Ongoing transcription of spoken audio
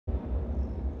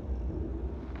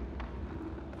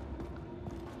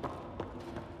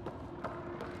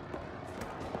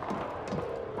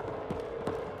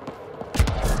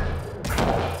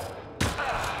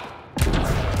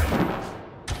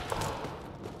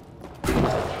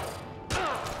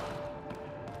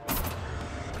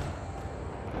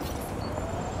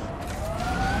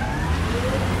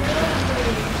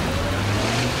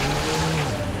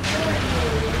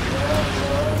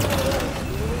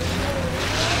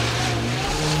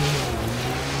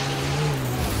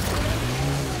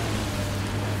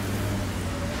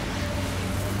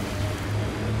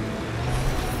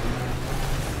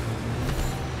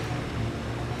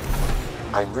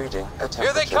I'm reading a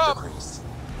Here they temperature come! decrease.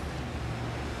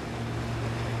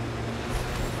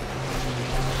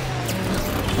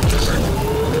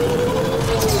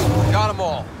 Got them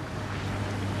all.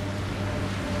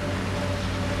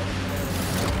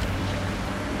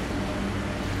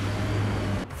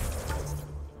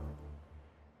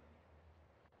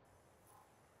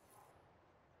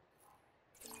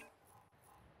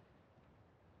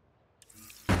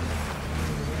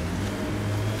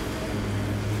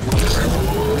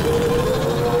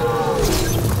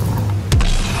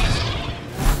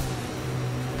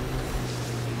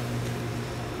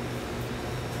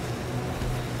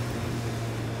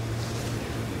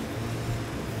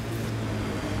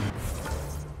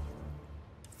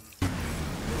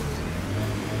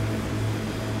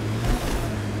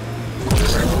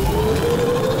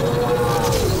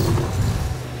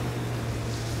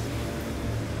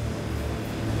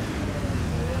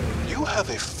 You have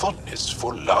a fondness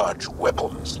for large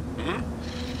weapons, hmm?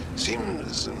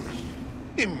 Seems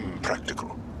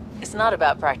impractical. It's not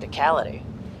about practicality.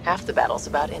 Half the battle's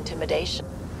about intimidation.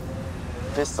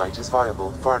 This site is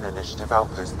viable for an initiative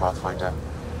outpost, Pathfinder.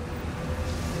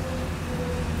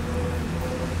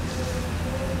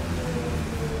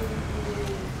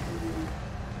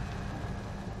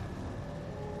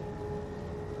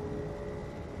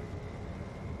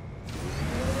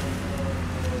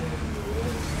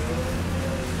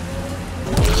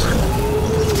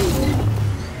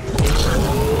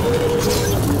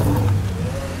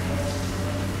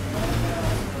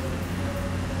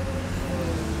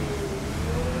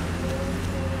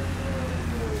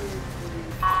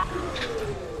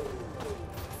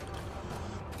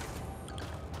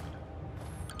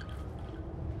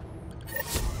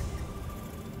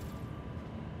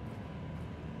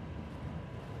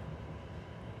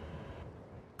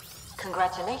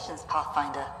 Congratulations,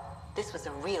 Pathfinder. This was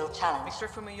a real challenge. Make sure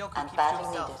Fumiyoko and keeps to badly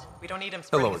himself. needed. We don't need him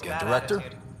spreading Hello his again, bad Director.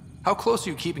 attitude. How close are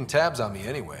you keeping tabs on me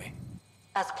anyway?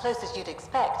 As close as you'd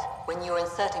expect when you're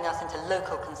inserting us into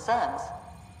local concerns.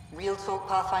 Real talk,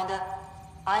 Pathfinder?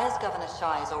 I, as Governor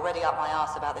Shai, is already up my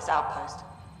arse about this outpost.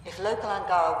 If local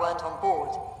Angara weren't on board,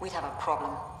 we'd have a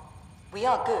problem. We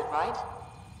are good, right?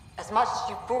 As much as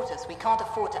you've brought us, we can't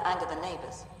afford to anger the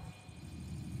neighbors.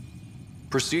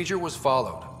 Procedure was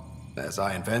followed, as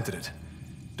I invented it.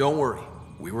 Don't worry,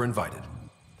 we were invited.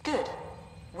 Good.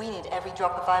 We need every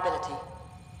drop of viability.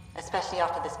 Especially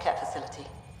after this Ket facility.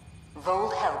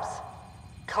 Vold helps.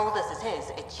 Cold as it is,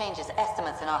 it changes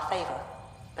estimates in our favor.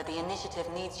 But the initiative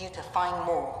needs you to find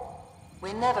more.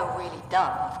 We're never really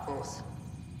done, of course.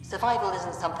 Survival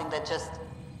isn't something that just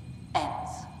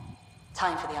ends.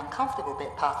 Time for the uncomfortable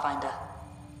bit, Pathfinder.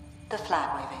 The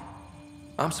flag waving.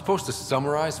 I'm supposed to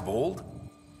summarize Vold?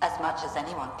 As much as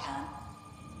anyone can.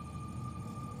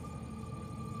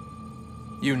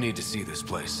 You need to see this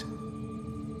place.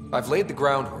 I've laid the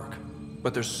groundwork,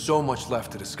 but there's so much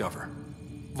left to discover.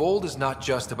 Vold is not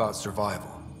just about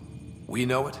survival. We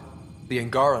know it, the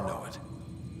Angara know it.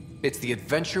 It's the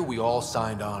adventure we all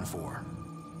signed on for.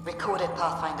 Recorded,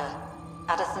 Pathfinder.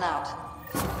 Addison out.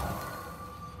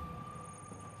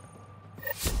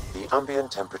 The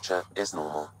ambient temperature is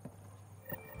normal.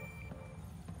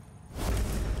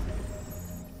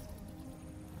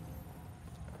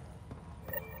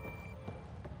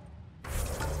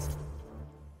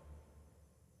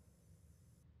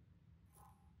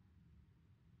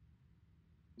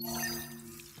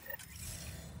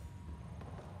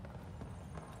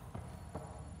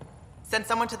 Send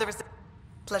someone to the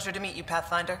Pleasure to meet you,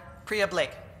 Pathfinder. Priya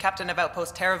Blake, Captain of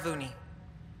Outpost Taravuni.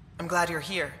 I'm glad you're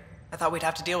here. I thought we'd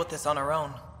have to deal with this on our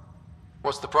own.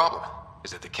 What's the problem?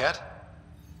 Is it the Ket?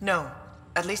 No.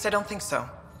 At least I don't think so.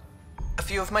 A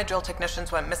few of my drill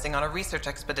technicians went missing on a research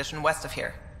expedition west of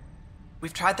here.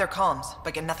 We've tried their comms,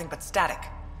 but get nothing but static.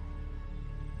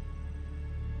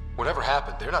 Whatever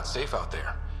happened, they're not safe out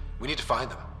there. We need to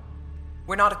find them.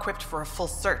 We're not equipped for a full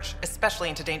search, especially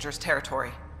into dangerous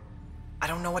territory. I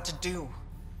don't know what to do.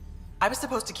 I was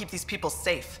supposed to keep these people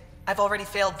safe. I've already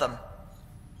failed them.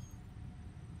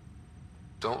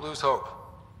 Don't lose hope.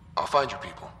 I'll find your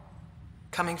people.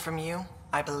 Coming from you,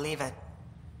 I believe it.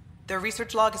 Their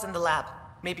research log is in the lab.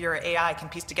 Maybe your AI can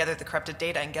piece together the corrupted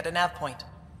data and get a nav point.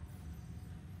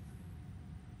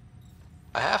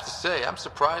 I have to say, I'm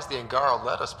surprised the Angara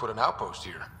let us put an outpost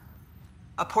here.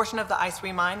 A portion of the ice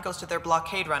we mine goes to their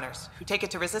blockade runners, who take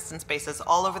it to resistance bases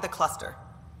all over the cluster.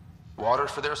 Water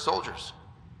for their soldiers.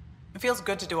 It feels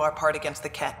good to do our part against the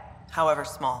Ket, however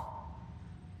small.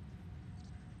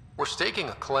 We're staking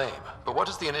a claim, but what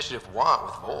does the initiative want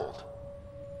with Vold?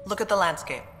 Look at the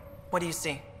landscape. What do you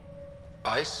see?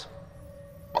 Ice?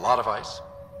 A lot of ice?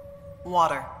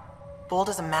 Water. Vold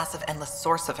is a massive, endless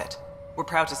source of it. We're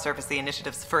proud to serve as the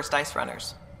Initiative's first ice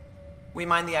runners. We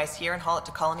mine the ice here and haul it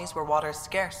to colonies where water is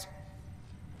scarce.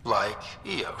 Like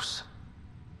Eos.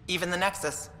 Even the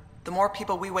Nexus. The more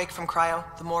people we wake from cryo,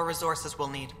 the more resources we'll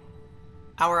need.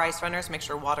 Our ice runners make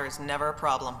sure water is never a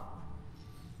problem.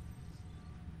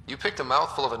 You picked a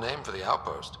mouthful of a name for the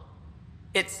outpost.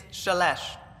 It's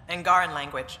Shalesh. Angaran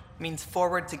language means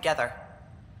forward together.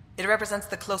 It represents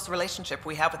the close relationship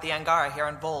we have with the Angara here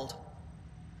on Vold.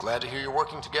 Glad to hear you're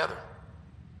working together.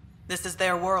 This is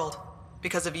their world.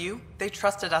 Because of you, they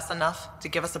trusted us enough to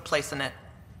give us a place in it.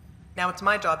 Now it's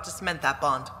my job to cement that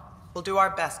bond. We'll do our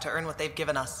best to earn what they've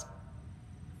given us.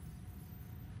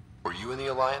 Were you in the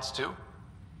Alliance too?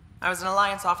 I was an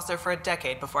Alliance officer for a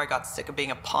decade before I got sick of being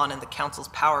a pawn in the Council's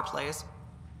power plays.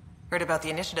 Heard about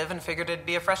the Initiative and figured it'd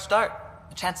be a fresh start.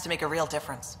 A chance to make a real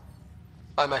difference.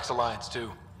 I'm ex-Alliance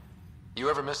too.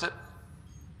 You ever miss it?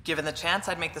 Given the chance,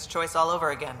 I'd make this choice all over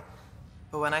again.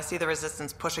 But when I see the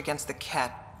Resistance push against the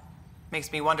Ket,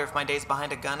 makes me wonder if my days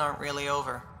behind a gun aren't really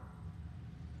over.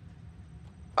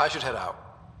 I should head out.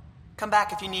 Come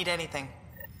back if you need anything.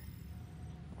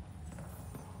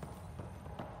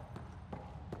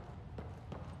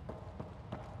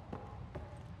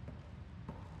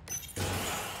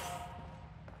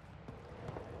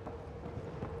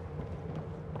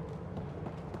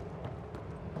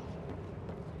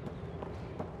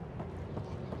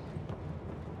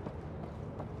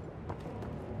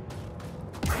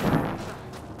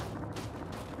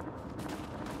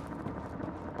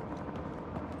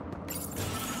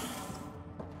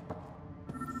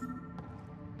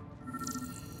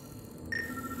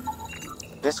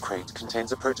 This crate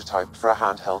contains a prototype for a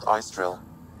handheld ice drill.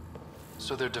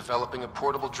 So they're developing a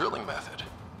portable drilling method.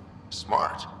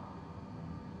 Smart.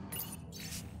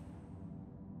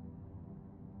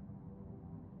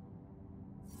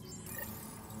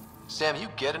 Sam, you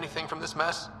get anything from this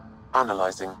mess?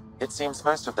 Analyzing. It seems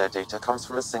most of their data comes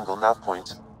from a single nav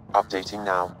point. Updating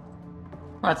now.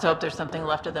 Let's hope there's something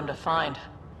left of them to find.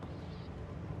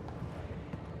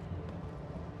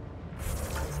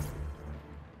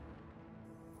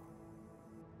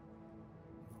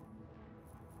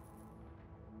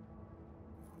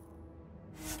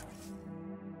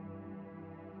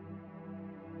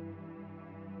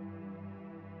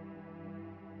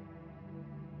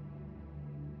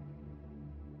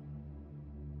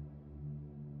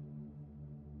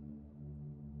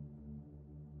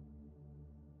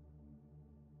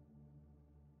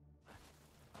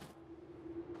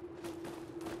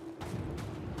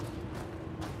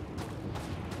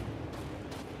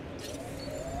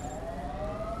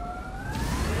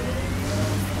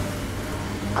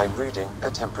 I'm reading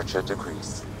a temperature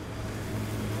decrease.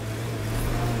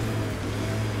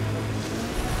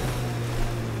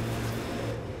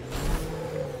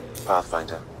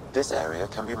 Pathfinder, this area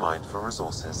can be mined for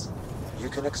resources. You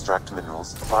can extract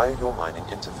minerals via your mining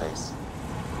interface.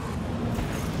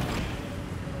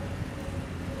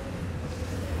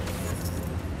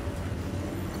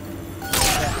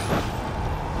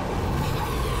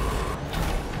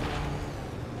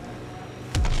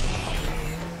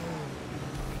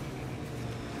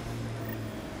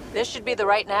 This should be the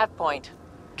right nav point.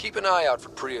 Keep an eye out for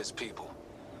Priya's people.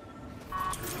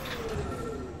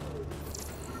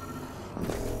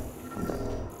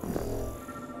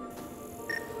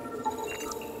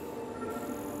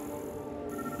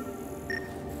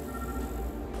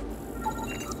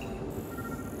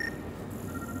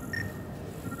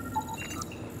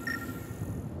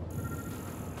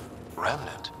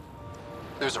 Remnant?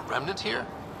 There's a remnant here?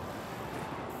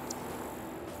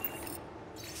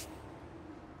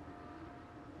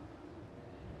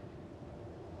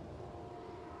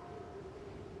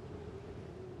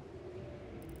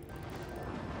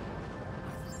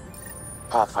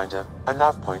 Pathfinder, a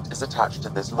nav point is attached to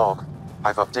this log.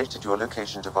 I've updated your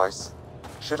location device.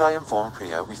 Should I inform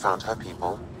Priya we found her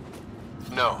people?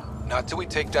 No, not till we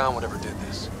take down whatever did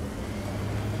this.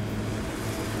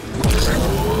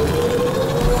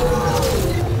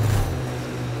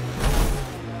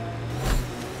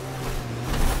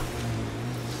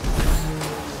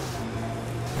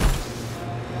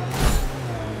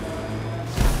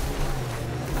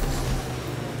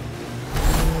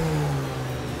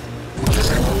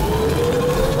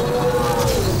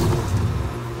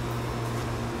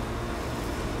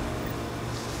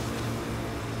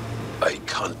 I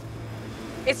can't.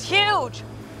 It's huge!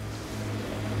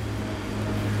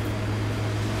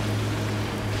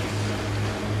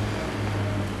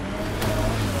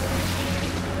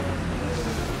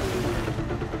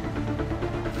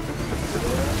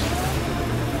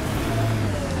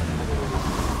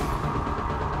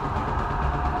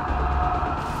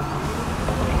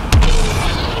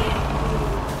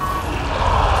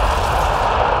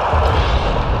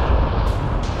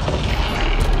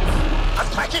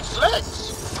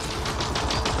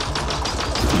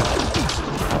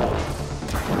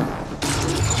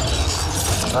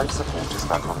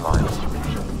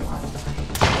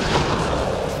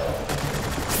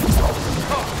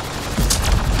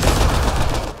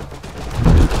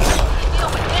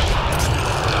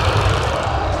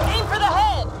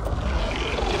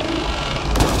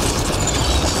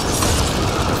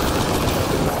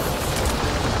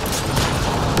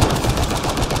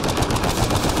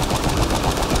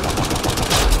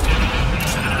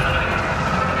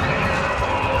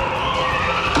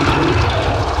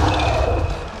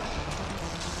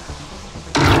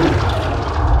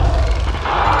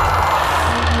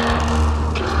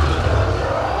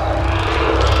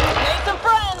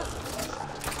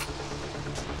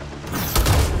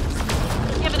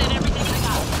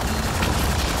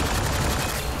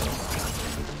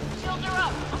 Shields are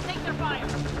up. I'll take their fire.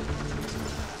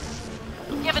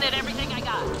 Giving it everything I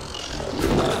got.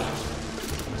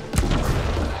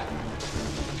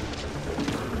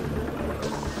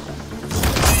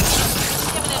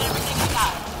 Giving it everything I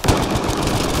got.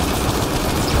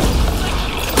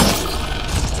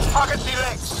 Target the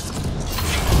legs!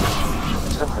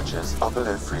 Temperatures are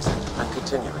below freezing and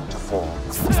continuing to fall.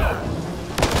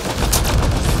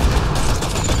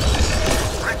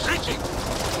 Retreating!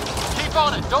 Keep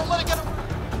on it! Don't let it get away!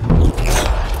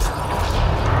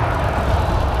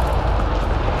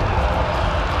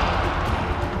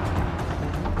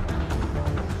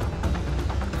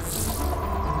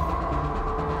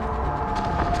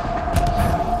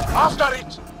 After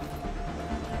it!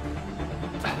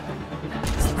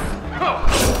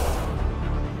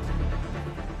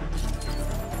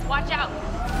 Watch out.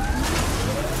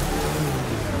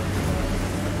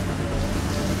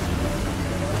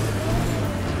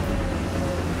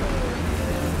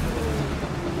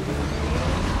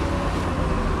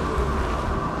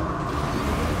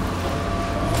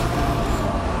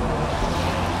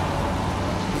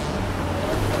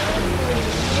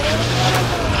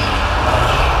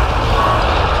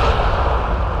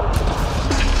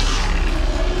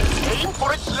 Aim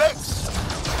for its legs!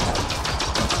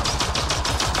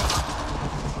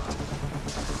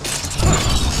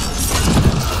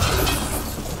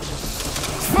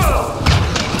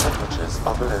 Temperatures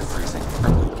are below freezing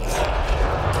and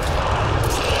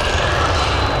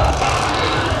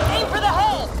Aim for the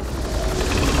head.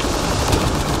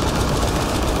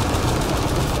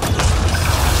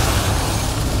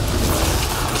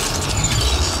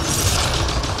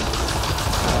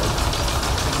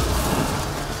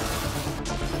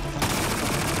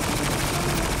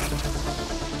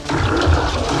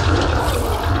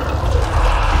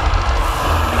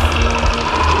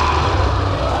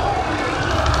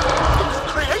 It's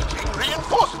creating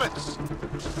reinforcements!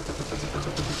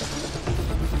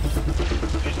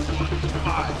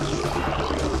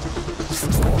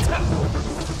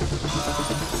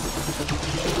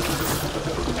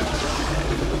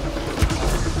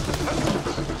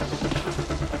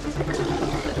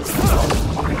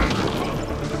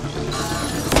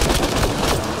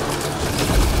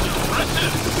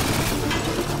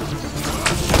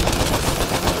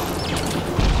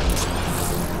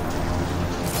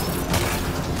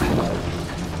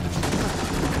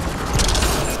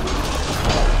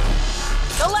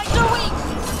 The legs are weak.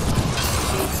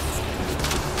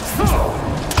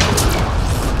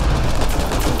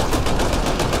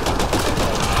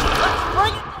 Let's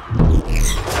bring it.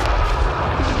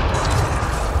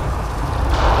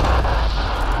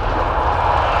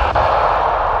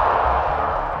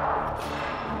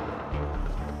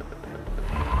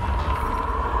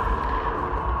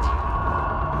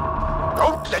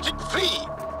 Don't let it flee!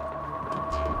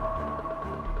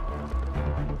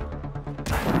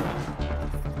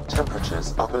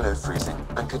 temperatures are below freezing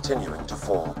and continuing to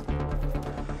fall.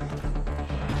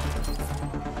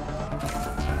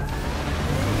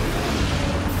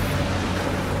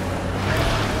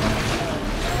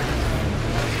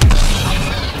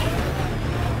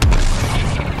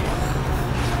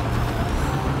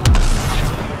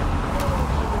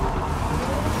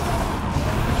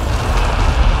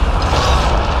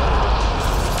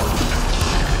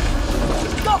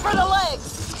 Go for the legs.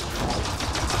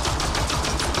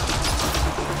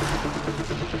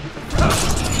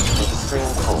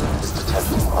 Extreme cold is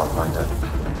detected, Pathfinder.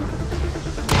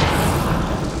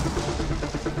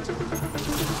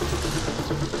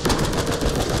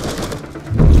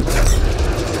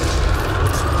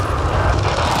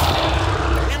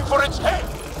 Aim for its head!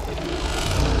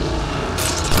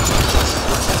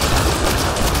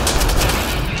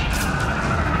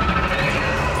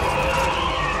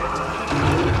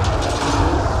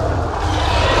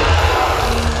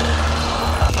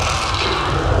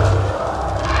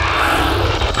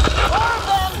 More of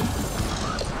them.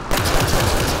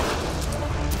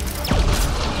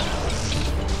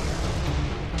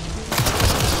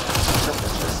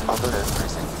 Temperatures are below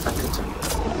freezing and continue.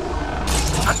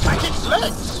 Attack its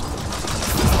legs!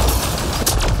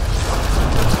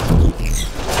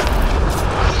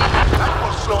 That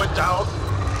will slow it down.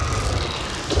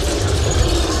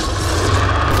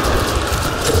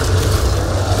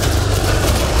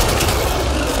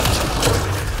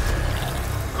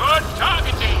 Good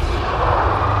targeting!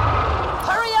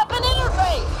 Hurry up and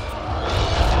interface.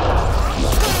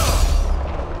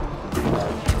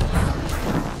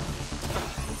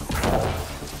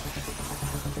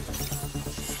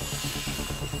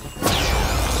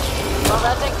 Well,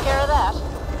 that takes care of that.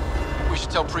 We should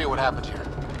tell Priya what happened here.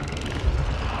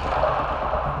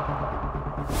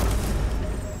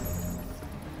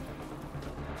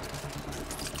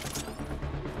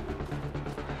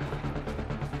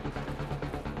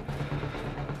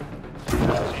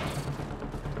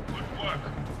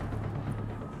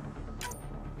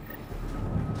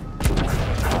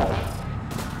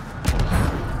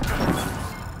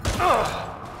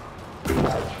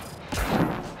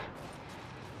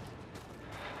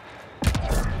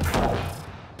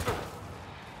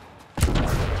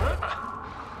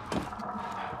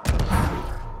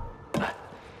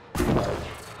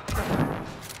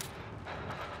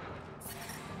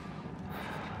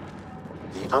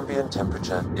 ambient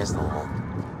temperature is normal.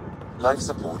 Life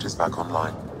support is back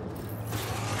online.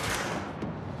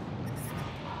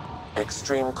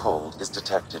 Extreme cold is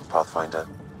detected, Pathfinder.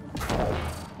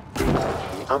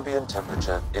 The ambient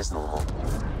temperature is normal.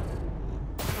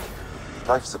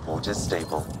 Life support is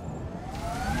stable.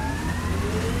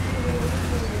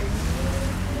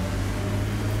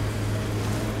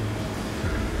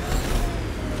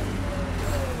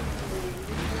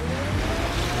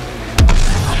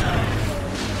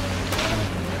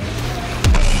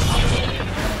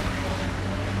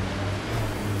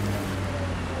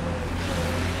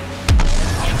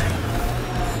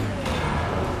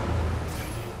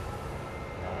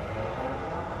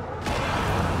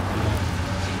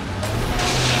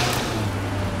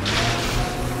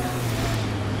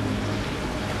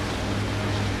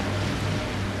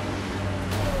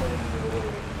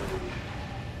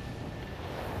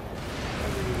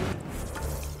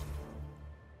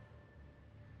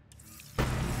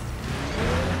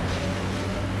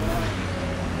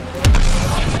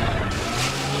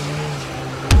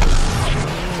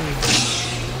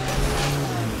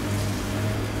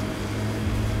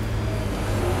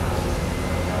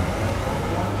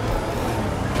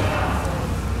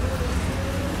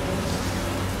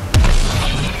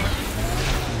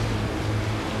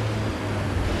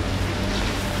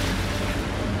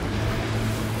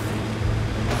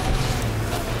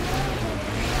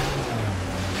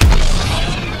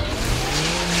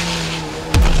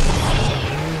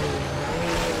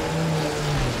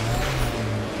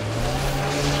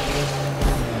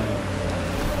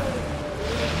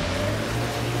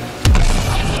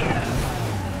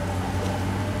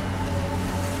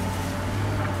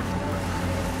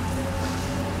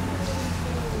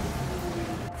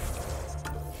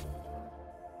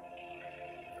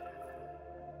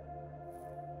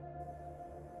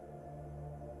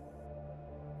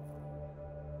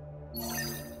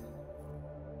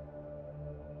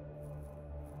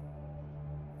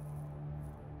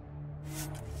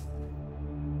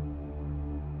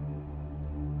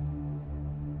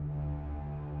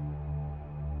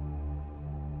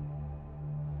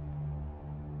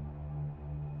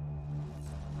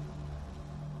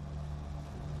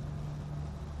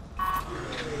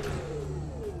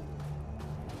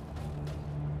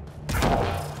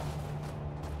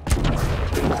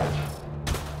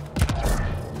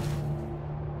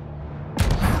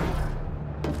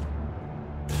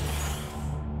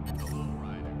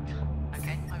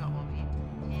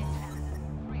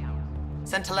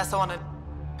 Sent Telesso on a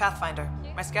Pathfinder.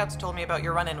 My scouts told me about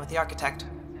your run-in with the Architect.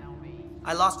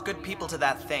 I lost good people to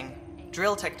that thing.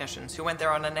 Drill technicians who went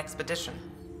there on an expedition.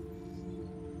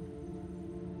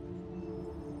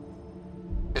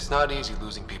 It's not easy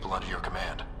losing people under your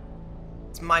command.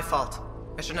 It's my fault.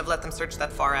 I shouldn't have let them search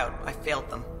that far out. I failed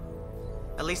them.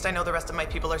 At least I know the rest of my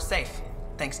people are safe,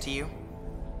 thanks to you.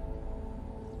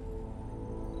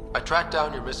 I tracked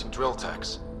down your missing drill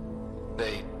techs.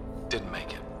 They didn't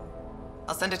make it.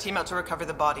 I'll send a team out to recover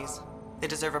the bodies. They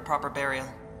deserve a proper burial.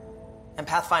 And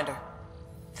Pathfinder,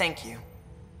 thank you.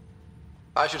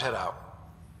 I should head out.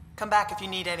 Come back if you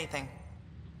need anything.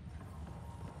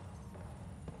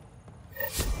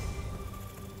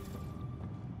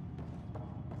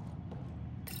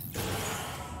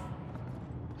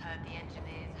 Heard the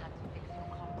engineers had to fix your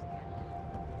comms again.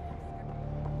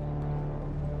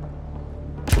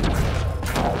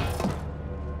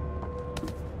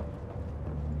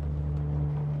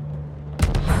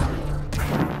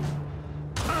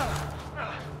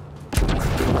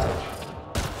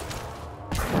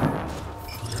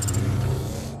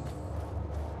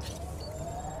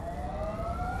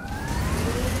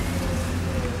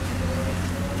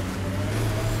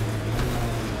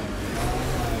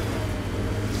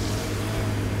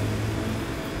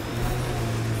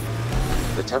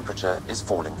 The temperature is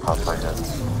falling, Pathfinder.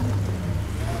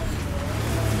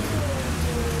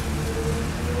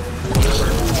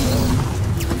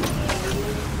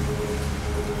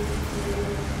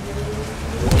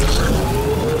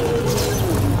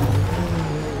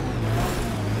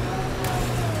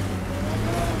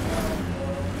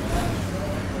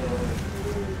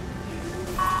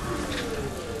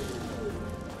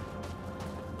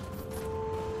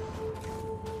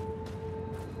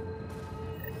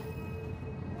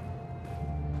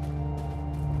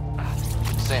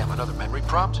 Sam, another memory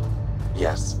prompt?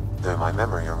 Yes, though my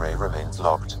memory array remains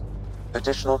locked.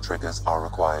 Additional triggers are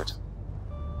required.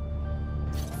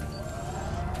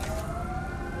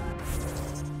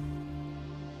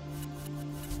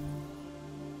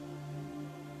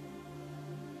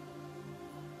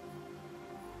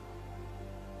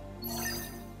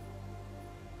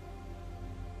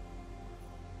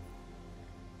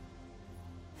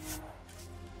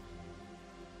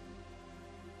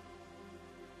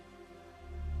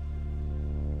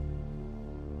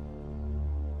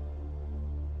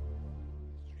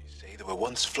 there were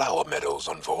once flower meadows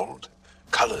on Vold.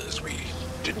 Colors we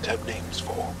didn't have names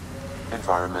for.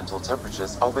 Environmental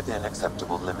temperatures are within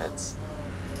acceptable limits.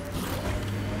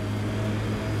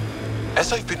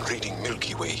 As I've been reading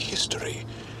Milky Way history,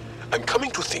 I'm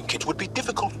coming to think it would be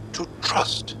difficult to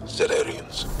trust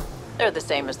Zelarians. They're the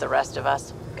same as the rest of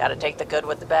us. Gotta take the good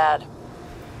with the bad.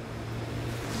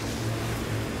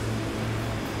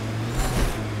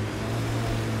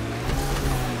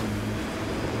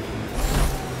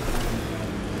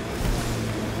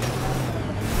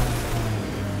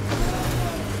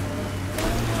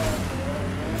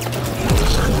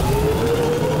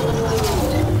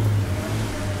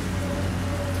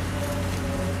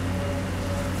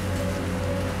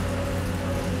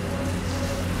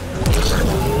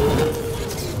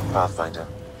 Pathfinder,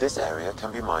 this area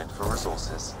can be mined for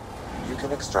resources. You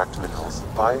can extract minerals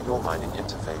via your mining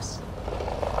interface.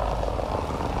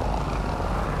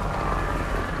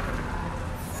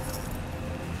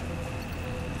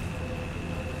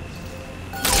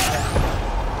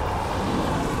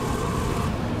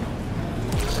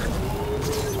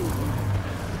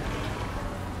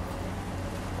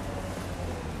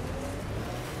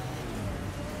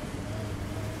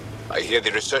 I hear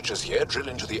the researchers here drill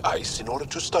into the ice in order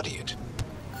to study it.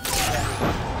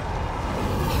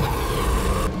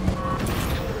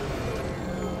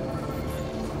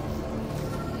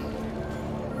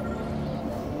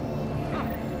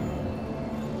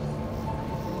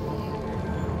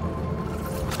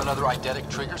 Another eidetic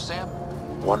trigger, Sam?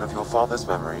 One of your father's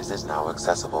memories is now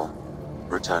accessible.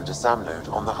 Return to Sam Node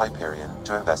on the Hyperion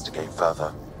to investigate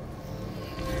further.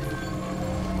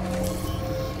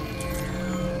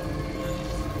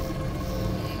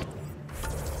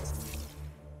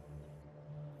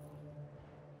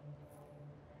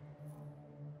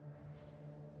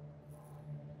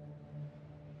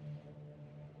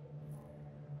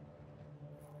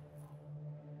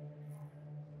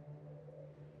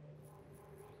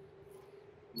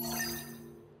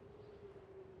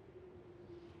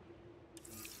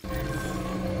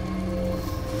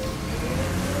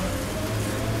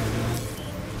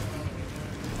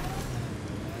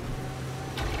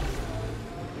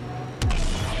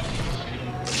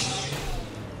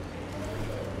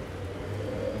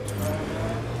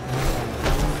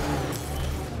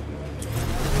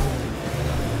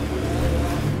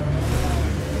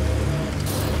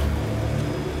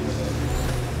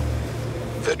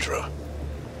 Vedra,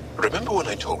 remember when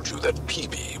I told you that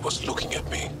PB was looking at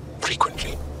me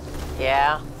frequently?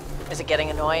 Yeah? Is it getting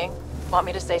annoying? Want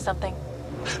me to say something?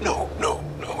 No.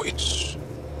 It's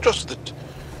just that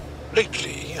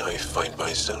lately I find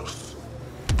myself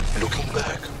looking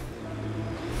back.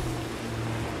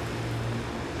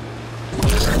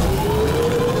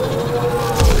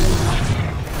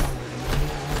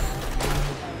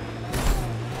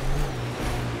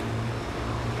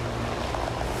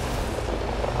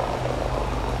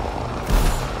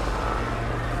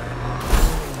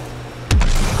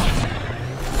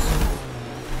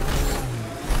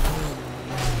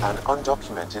 An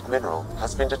undocumented mineral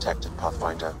has been detected,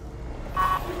 Pathfinder.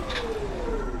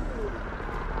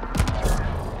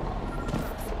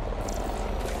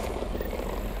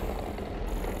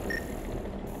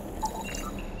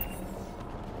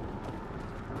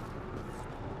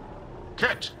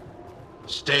 Kit,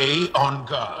 stay on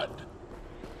guard.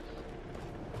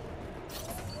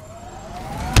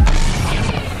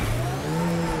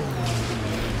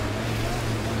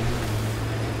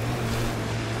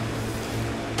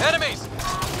 Enemies!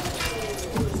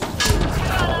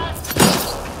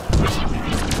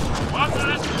 What's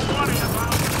this to worry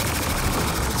about?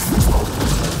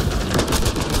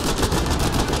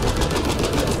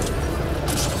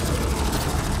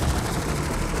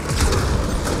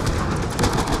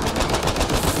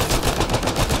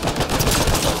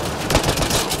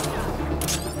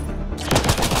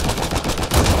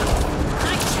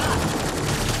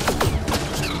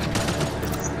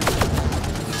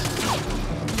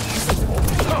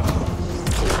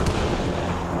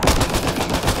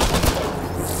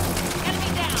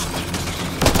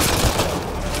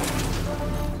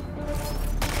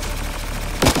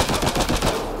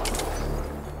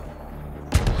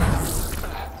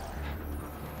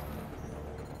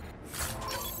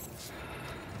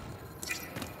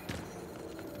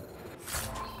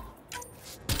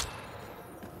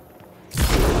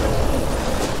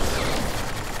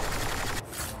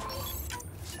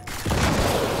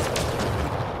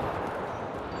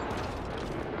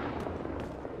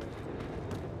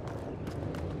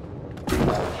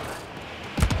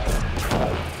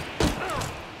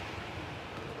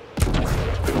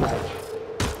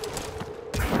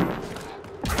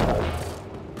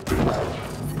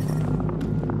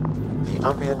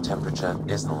 ambient temperature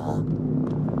is normal.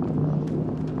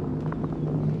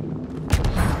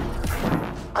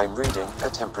 I'm reading a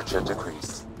temperature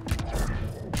decrease.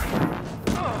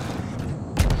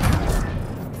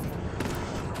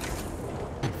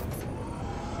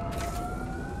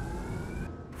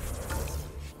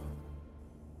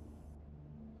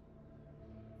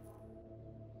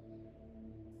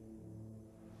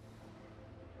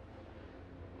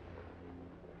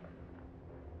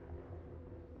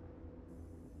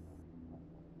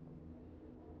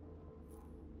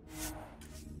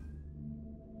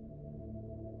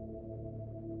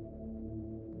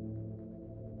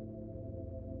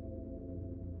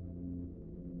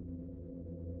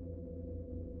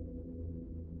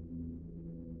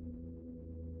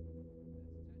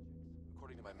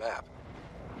 According to my map,